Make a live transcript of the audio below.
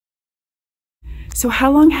So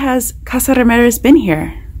how long has Casa Ramirez been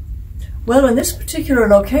here? Well, in this particular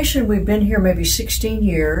location, we've been here maybe 16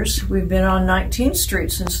 years. We've been on 19th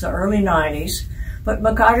Street since the early 90s. But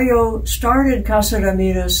Macario started Casa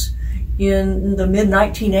Ramirez in the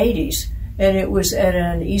mid-1980s, and it was at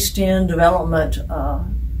an East End development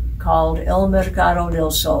called El Mercado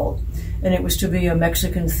del Sol, and it was to be a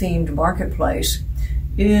Mexican-themed marketplace.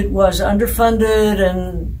 It was underfunded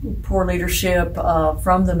and poor leadership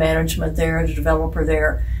from the management there, the developer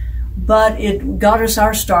there. But it got us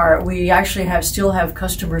our start. We actually still have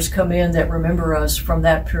customers come in that remember us from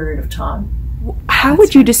that period of time. How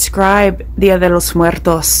would you describe Dia de los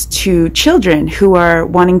Muertos to children who are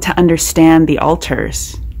wanting to understand the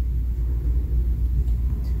altars?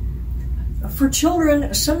 For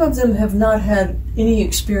children, some of them have not had any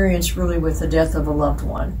experience really with the death of a loved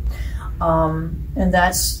one. And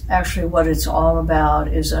that's actually what it's all about,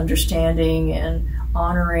 is understanding and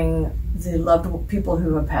honoring the loved people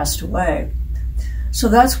who have passed away. So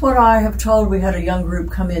that's what I have told. We had a young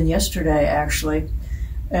group come in yesterday, actually,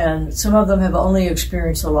 and some of them have only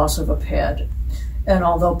experienced the loss of a pet. And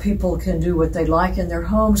although people can do what they like in their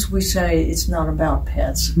homes, we say it's not about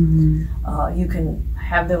pets. Mm-hmm. You can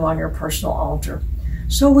have them on your personal altar.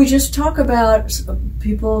 So we just talk about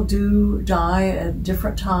people do die at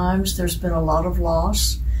different times. There's been a lot of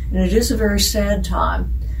loss, and it is a very sad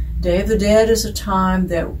time. Day of the Dead is a time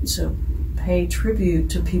that to pay tribute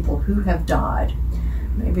to people who have died.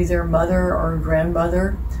 Maybe their mother or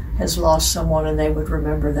grandmother has lost someone and they would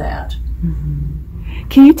remember that. Mm-hmm.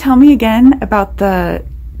 Can you tell me again about the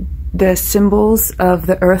symbols of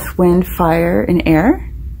the earth, wind, fire, and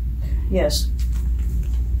air? Yes,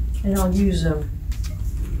 and I'll use them.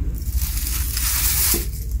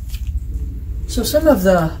 So some of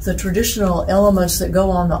the traditional elements that go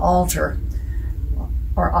on the altar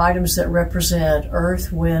are items that represent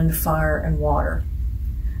earth, wind, fire, and water.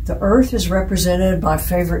 The earth is represented by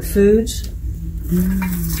favorite foods,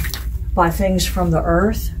 by things from the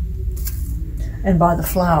earth, and by the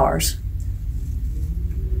flowers.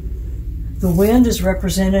 The wind is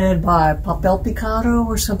represented by papel picado,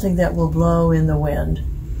 or something that will blow in the wind.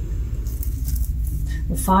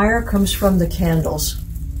 The fire comes from the candles.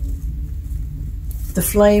 The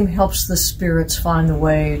flame helps the spirits find the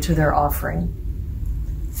way to their offering.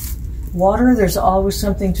 Water, there's always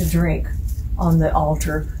something to drink on the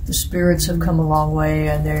altar. The spirits have come a long way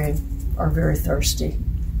and they are very thirsty.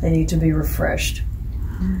 They need to be refreshed.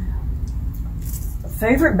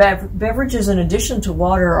 Favorite beverages in addition to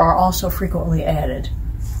water are also frequently added.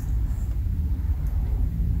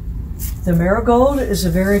 The marigold is a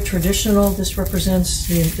very traditional, this represents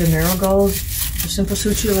the marigold. The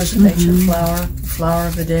cempasúchil is an ancient flower, the flower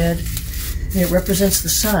of the dead. And it represents the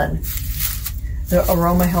sun. The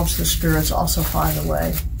aroma helps the spirits also find a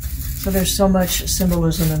way. So there's so much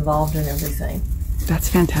symbolism involved in everything. That's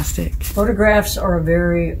fantastic. Photographs are a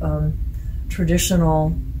very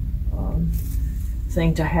traditional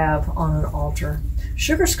thing to have on an altar.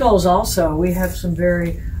 Sugar skulls also, we have some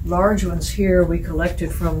very large ones here we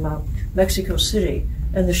collected from Mexico City.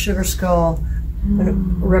 And the sugar skull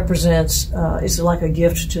represents, is like a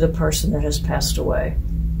gift to the person that has passed away.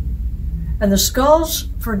 And the skulls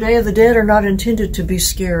for Day of the Dead are not intended to be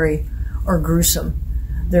scary or gruesome.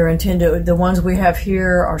 They're intended, the ones we have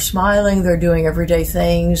here are smiling, they're doing everyday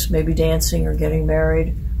things, maybe dancing or getting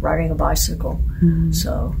married, riding a bicycle. Mm-hmm.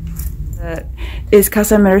 So, is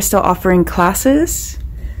Casa Ramirez still offering classes?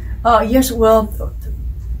 Yes, well,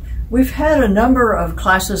 we've had a number of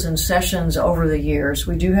classes and sessions over the years.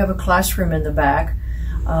 We do have a classroom in the back.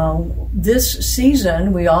 This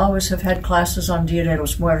season, we always have had classes on Dia de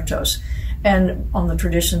los Muertos and on the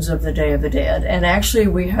traditions of the Day of the Dead. And actually,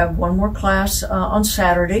 we have one more class on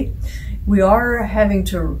Saturday. We are having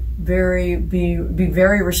to be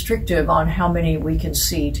very restrictive on how many we can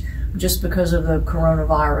seat, just because of the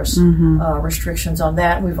coronavirus restrictions on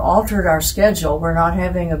that. We've altered our schedule. We're not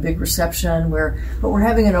having a big reception, but we're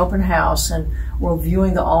having an open house, and we're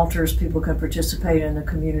viewing the altars. People can participate in the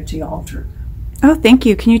community altar. Oh, thank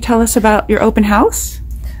you. Can you tell us about your open house?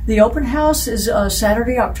 The open house is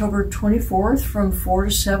Saturday, October 24th from 4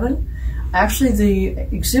 to 7. Actually, the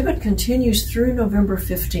exhibit continues through November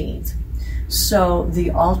 15th. So the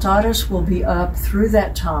altares will be up through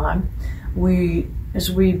that time. As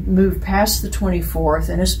we move past the 24th,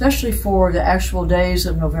 and especially for the actual days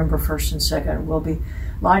of November 1st and 2nd, we'll be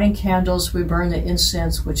lighting candles. We burn the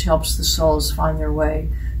incense, which helps the souls find their way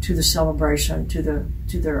to the celebration, to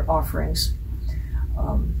their offerings.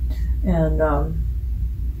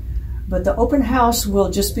 But the open house will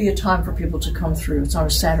just be a time for people to come through. It's on a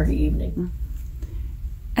Saturday evening.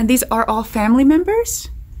 And these are all family members?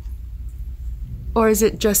 Or is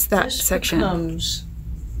it just that this section? Becomes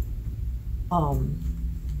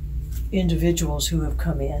individuals who have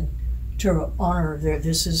come in to honor their.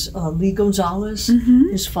 This is Lee Gonzalez,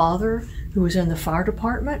 his father, who was in the fire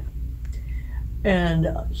department, and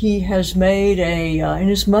he has made and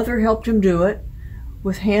his mother helped him do it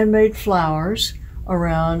with handmade flowers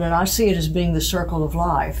around, and I see it as being the circle of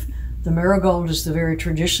life. The marigold is the very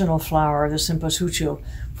traditional flower, the cempasúchil,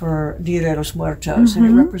 for Dia de los Muertos, and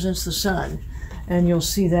it represents the sun. And you'll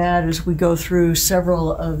see that as we go through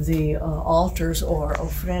several of the altars or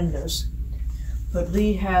ofrendas. But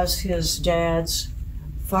Lee has his dad's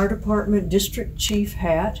fire department district chief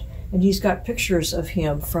hat, and he's got pictures of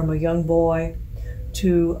him from a young boy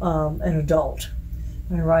to an adult.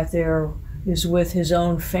 And right there is with his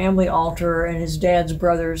own family altar and his dad's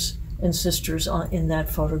brothers and sisters in that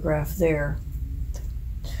photograph there.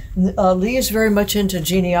 Lee is very much into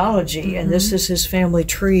genealogy, and this is his family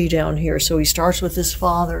tree down here. So he starts with his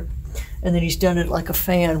father, and then he's done it like a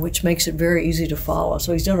fan, which makes it very easy to follow.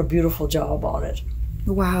 So he's done a beautiful job on it.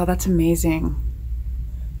 Wow, that's amazing.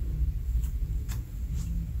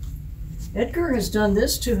 Edgar has done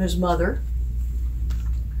this to his mother,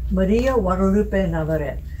 Maria Guadalupe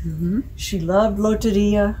Navarrete. She loved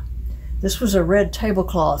loteria. This was a red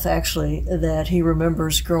tablecloth, actually, that he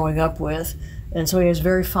remembers growing up with. And so he has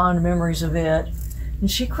very fond memories of it. And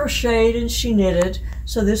she crocheted and she knitted.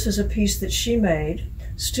 So this is a piece that she made.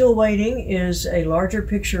 Still waiting is a larger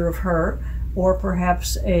picture of her, or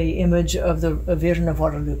perhaps a image of the Virgen of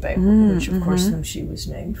Guadalupe, which of course whom she was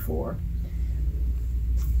named for.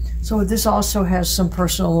 So this also has some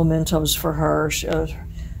personal mementos for her.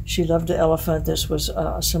 She loved the elephant. This was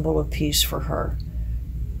a symbol of peace for her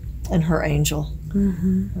and her angel.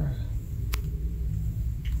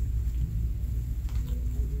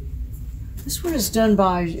 This one is done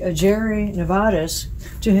by Jerry Nevares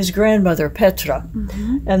to his grandmother, Petra.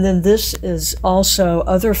 And then this is also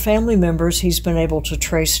other family members he's been able to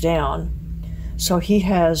trace down. So he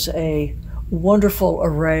has a wonderful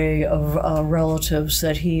array of relatives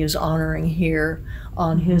that he is honoring here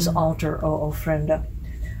on his altar o ofrenda.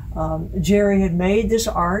 Jerry had made this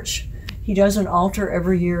arch. He does an altar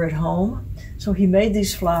every year at home. So he made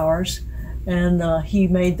these flowers, and he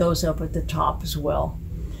made those up at the top as well.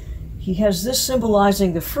 He has this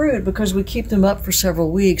symbolizing the fruit because we keep them up for several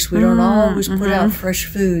weeks. We don't always put out fresh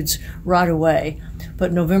foods right away,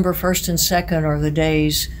 but November 1st and 2nd are the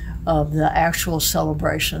days of the actual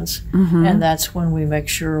celebrations, and that's when we make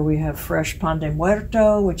sure we have fresh pan de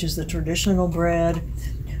muerto, which is the traditional bread,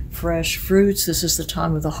 fresh fruits. This is the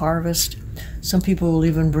time of the harvest. Some people will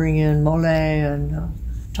even bring in mole and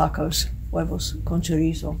tacos, huevos con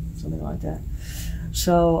chorizo, something like that.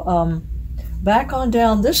 So back on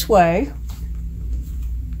down this way,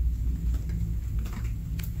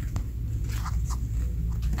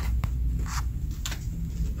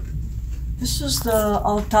 this is the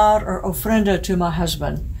altar or ofrenda to my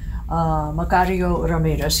husband, Macario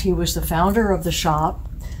Ramirez. He was the founder of the shop.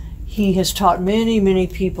 He has taught many, many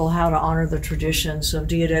people how to honor the traditions of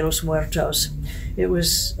Dia de los Muertos. It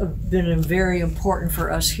was been very important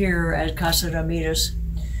for us here at Casa Ramirez.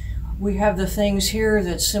 We have the things here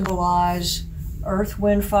that symbolize earth,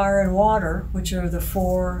 wind, fire, and water, which are the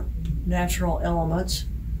four natural elements.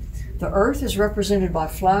 The earth is represented by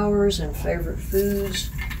flowers and favorite foods.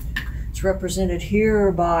 It's represented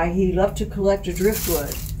here by, he loved to collect a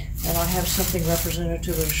driftwood, and I have something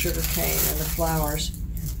representative of sugar cane and the flowers.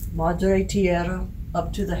 Madre Tierra,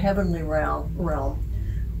 up to the heavenly realm.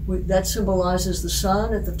 That symbolizes the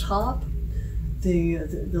sun at the top,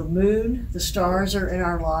 the moon, the stars are in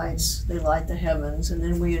our lights. They light the heavens, and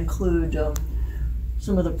then we include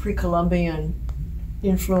some of the pre-Columbian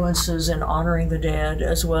influences in honoring the dead,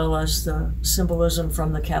 as well as the symbolism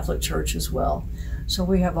from the Catholic Church as well. So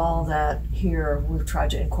we have all that here we've tried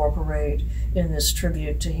to incorporate in this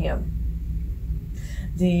tribute to him.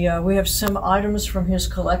 We have some items from his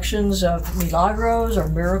collections of milagros or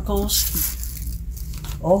miracles.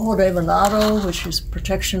 Ojo de venado, which is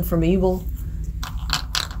protection from evil.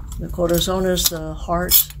 The corazón is the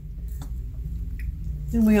heart.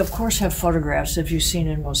 Then we, of course, have photographs, as you've seen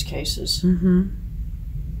in most cases.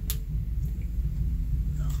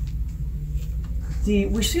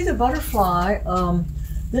 We see the butterfly.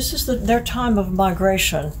 This is their time of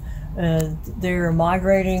migration. They're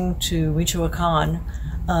migrating to Michoacan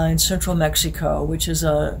in central Mexico, which is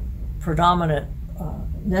a predominant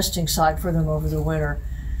nesting site for them over the winter.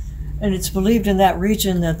 And it's believed in that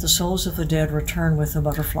region that the souls of the dead return with the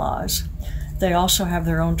butterflies. They also have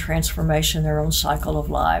their own transformation, their own cycle of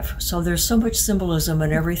life. So there's so much symbolism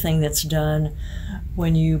in everything that's done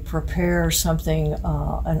when you prepare something,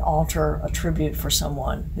 an altar, a tribute for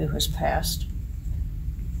someone who has passed.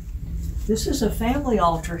 This is a family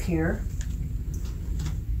altar here.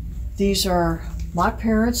 These are my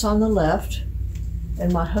parents on the left,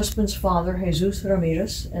 and my husband's father, Jesus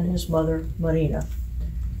Ramirez, and his mother, Marina.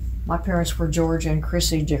 My parents were George and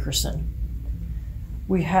Chrissie Dickerson.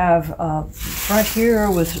 We have right here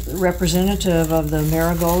with representative of the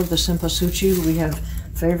marigold, the cempasúchil, we have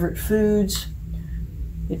favorite foods.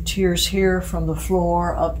 It tiers here from the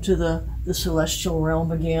floor up to the celestial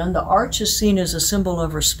realm again. The arch is seen as a symbol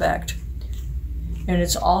of respect. And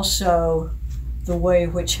it's also the way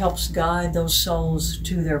which helps guide those souls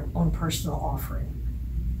to their own personal offering.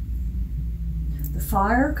 The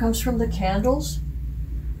fire comes from the candles.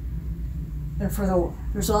 And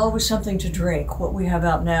there's always something to drink. What we have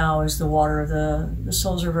out now is the water. The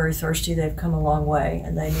souls are very thirsty. They've come a long way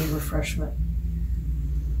and they need refreshment.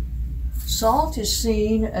 Salt is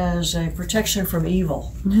seen as a protection from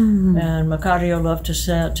evil. And Macario loved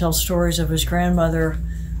to tell stories of his grandmother.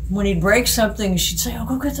 When he'd break something, she'd say, "Oh,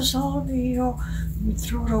 go get the salt," he'd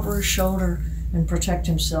throw it over his shoulder and protect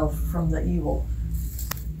himself from the evil.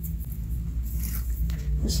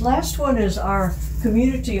 This last one is our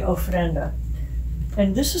community ofrenda.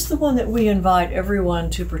 And this is the one that we invite everyone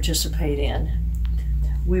to participate in.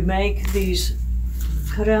 We make these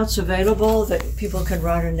cutouts available that people can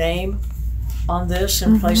write a name on this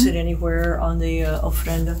and place it anywhere on the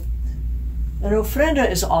ofrenda. An ofrenda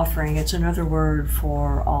is offering. It's another word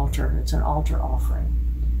for altar. It's an altar offering.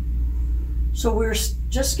 So we're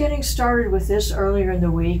just getting started with this earlier in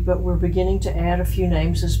the week, but we're beginning to add a few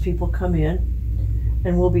names as people come in,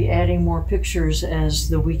 and we'll be adding more pictures as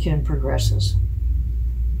the weekend progresses.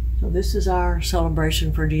 So this is our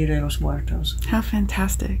celebration for Dia de los Muertos. How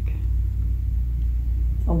fantastic.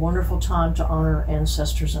 A wonderful time to honor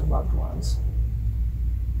ancestors and loved ones.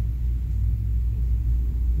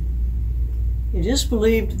 It is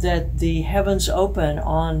believed that the heavens open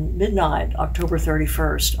on midnight, October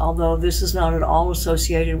 31st, although this is not at all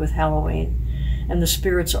associated with Halloween, and the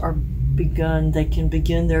spirits are they can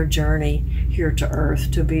begin their journey here to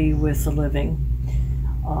earth to be with the living.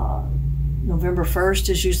 November 1st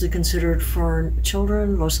is usually considered for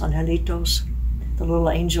children, los angelitos, the little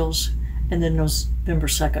angels, and then November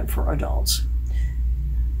 2nd for adults.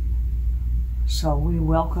 So we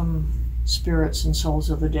welcome spirits and souls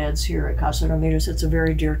of the dead here at Casa Ramirez. It's a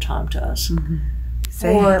very dear time to us.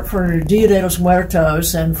 For Dia de los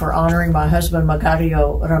Muertos and for honoring my husband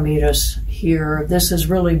Macario Ramirez here, this has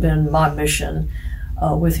really been my mission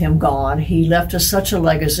with him gone. He left us such a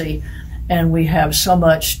legacy, and we have so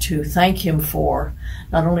much to thank him for.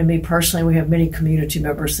 Not only me personally, we have many community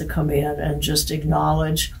members that come in and just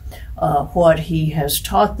acknowledge what he has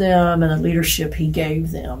taught them and the leadership he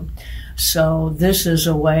gave them. So this is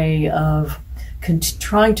a way of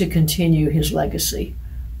trying to continue his legacy.